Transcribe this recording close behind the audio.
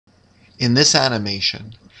In this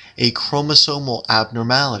animation, a chromosomal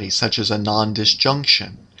abnormality such as a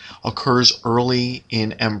nondisjunction occurs early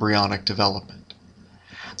in embryonic development.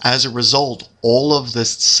 As a result, all of the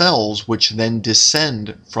cells which then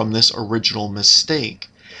descend from this original mistake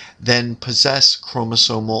then possess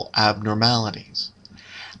chromosomal abnormalities.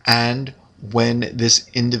 And when this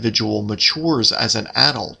individual matures as an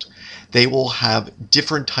adult, they will have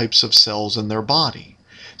different types of cells in their body,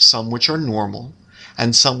 some which are normal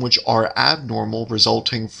and some which are abnormal,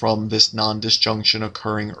 resulting from this nondisjunction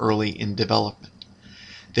occurring early in development.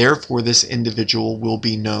 Therefore, this individual will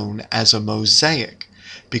be known as a mosaic,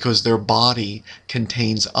 because their body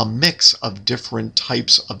contains a mix of different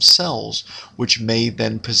types of cells which may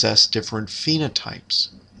then possess different phenotypes.